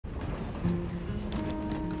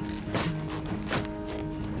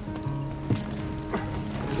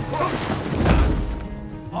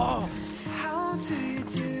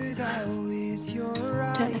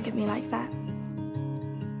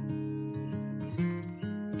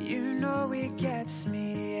Oh, it gets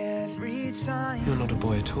me every time. You're not a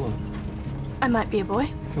boy at all. I might be a boy.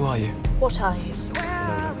 Who are you? What are you?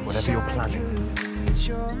 Enola, whatever you're planning.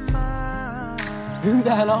 Who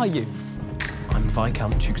the hell are you? I'm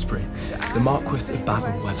Viscount Tewksbury, the Marquis of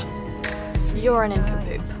Basilweather. You're an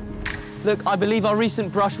nincompoop. Look, I believe our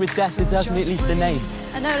recent brush with death deserves me at least a name.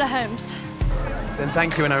 Enola Holmes. Then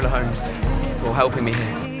thank you, Enola Holmes, for helping me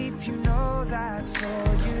here.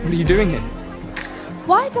 What are you doing here?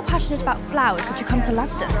 Why, if you're passionate about flowers, would you come to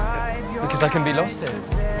London? Because I can be lost here.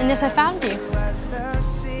 And yet I found you.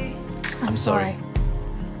 I'm sorry.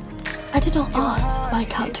 I did not ask for the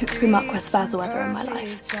Viscount Tewksbury Marquis of Basilweather in my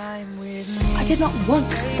life. I did not want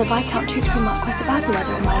the Viscount Tewksbury Marquis of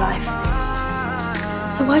Basilweather in my life.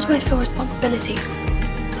 So why do I feel responsibility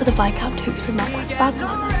for the Viscount Tewksbury Marquis of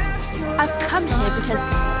Basilweather? I've come here because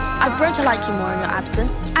I've grown to like you more in your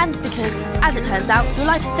absence, and because, as it turns out, your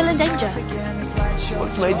life's still in danger.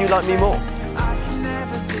 What's made you like me more?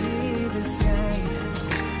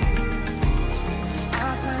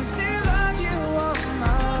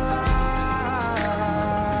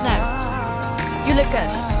 No. You look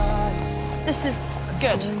good. This is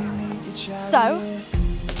good. So?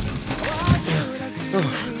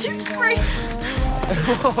 Tewksbury!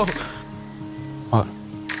 What?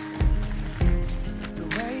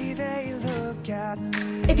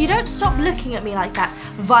 If you don't stop looking at me like that,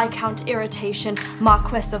 Viscount Irritation,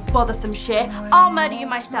 Marquis of Bothersome Shear, I'll murder you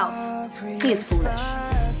myself. He is foolish,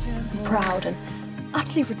 and proud, and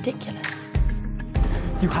utterly ridiculous.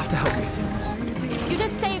 You have to help me. You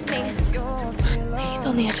did save me. He's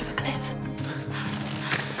on the edge of a cliff.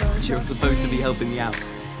 You're supposed to be helping me out,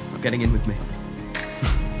 not getting in with me.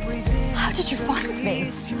 How did you find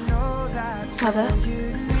me? Mother,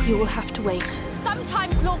 you will have to wait.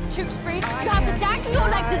 Sometimes, Lord Tewksbury, you have to dangle your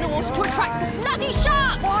legs in the water to attract the bloody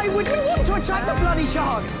sharks! Why would we want to attract the bloody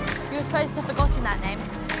sharks? You were supposed to have forgotten that name.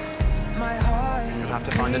 You'll have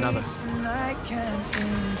to find another.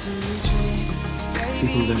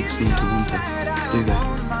 People don't seem to want us, do they?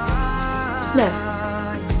 No.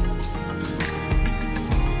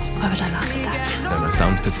 Why would I laugh at that? Don't that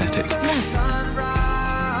sound pathetic?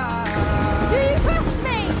 Do you trust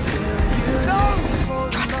me? No!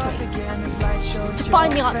 Trust me. To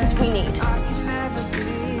find the answers we need.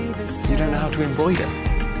 You don't know how to embroider.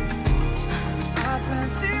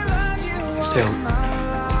 Still,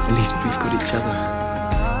 at least we've got each other.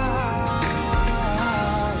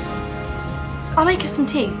 I'll make us some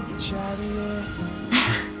tea.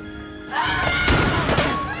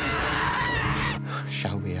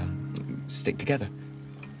 Shall we, stick together?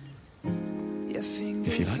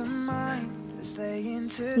 If you like.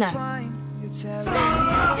 No.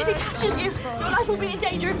 If he catches you, your life will be in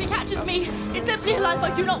danger. If he catches me, it's simply a life I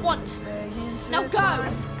do not want. Now go!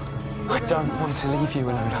 I don't want to leave you,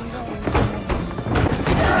 Enola.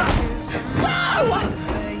 Go!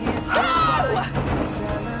 Go!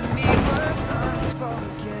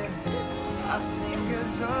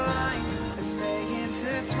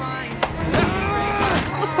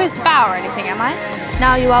 I'm not supposed to bow or anything, am I?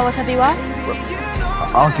 Now you are whatever you are?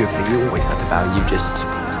 Arguably, you always had to bow, you just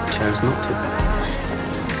chose not to.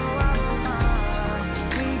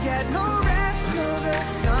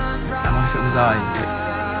 And what if it was I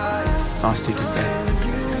that asked you to stay?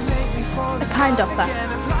 A kind offer,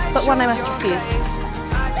 but one I must refuse.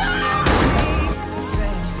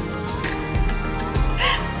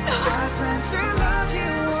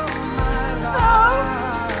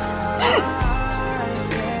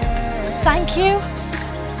 Thank you?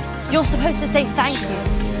 You're supposed to say thank you.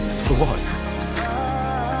 For what?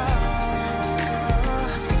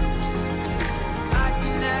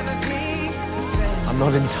 I'm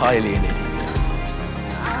not entirely an idiot.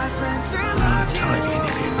 I'm not entirely an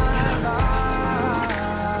idiot, you know.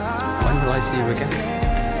 When will I see you again?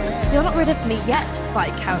 You're not rid of me yet,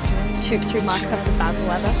 Viscount Tewksbury Marquis of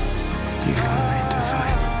Basilweather. You are made to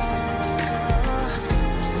fight.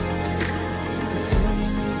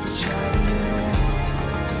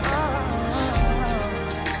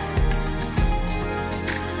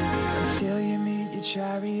 Till you meet your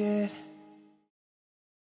chariot.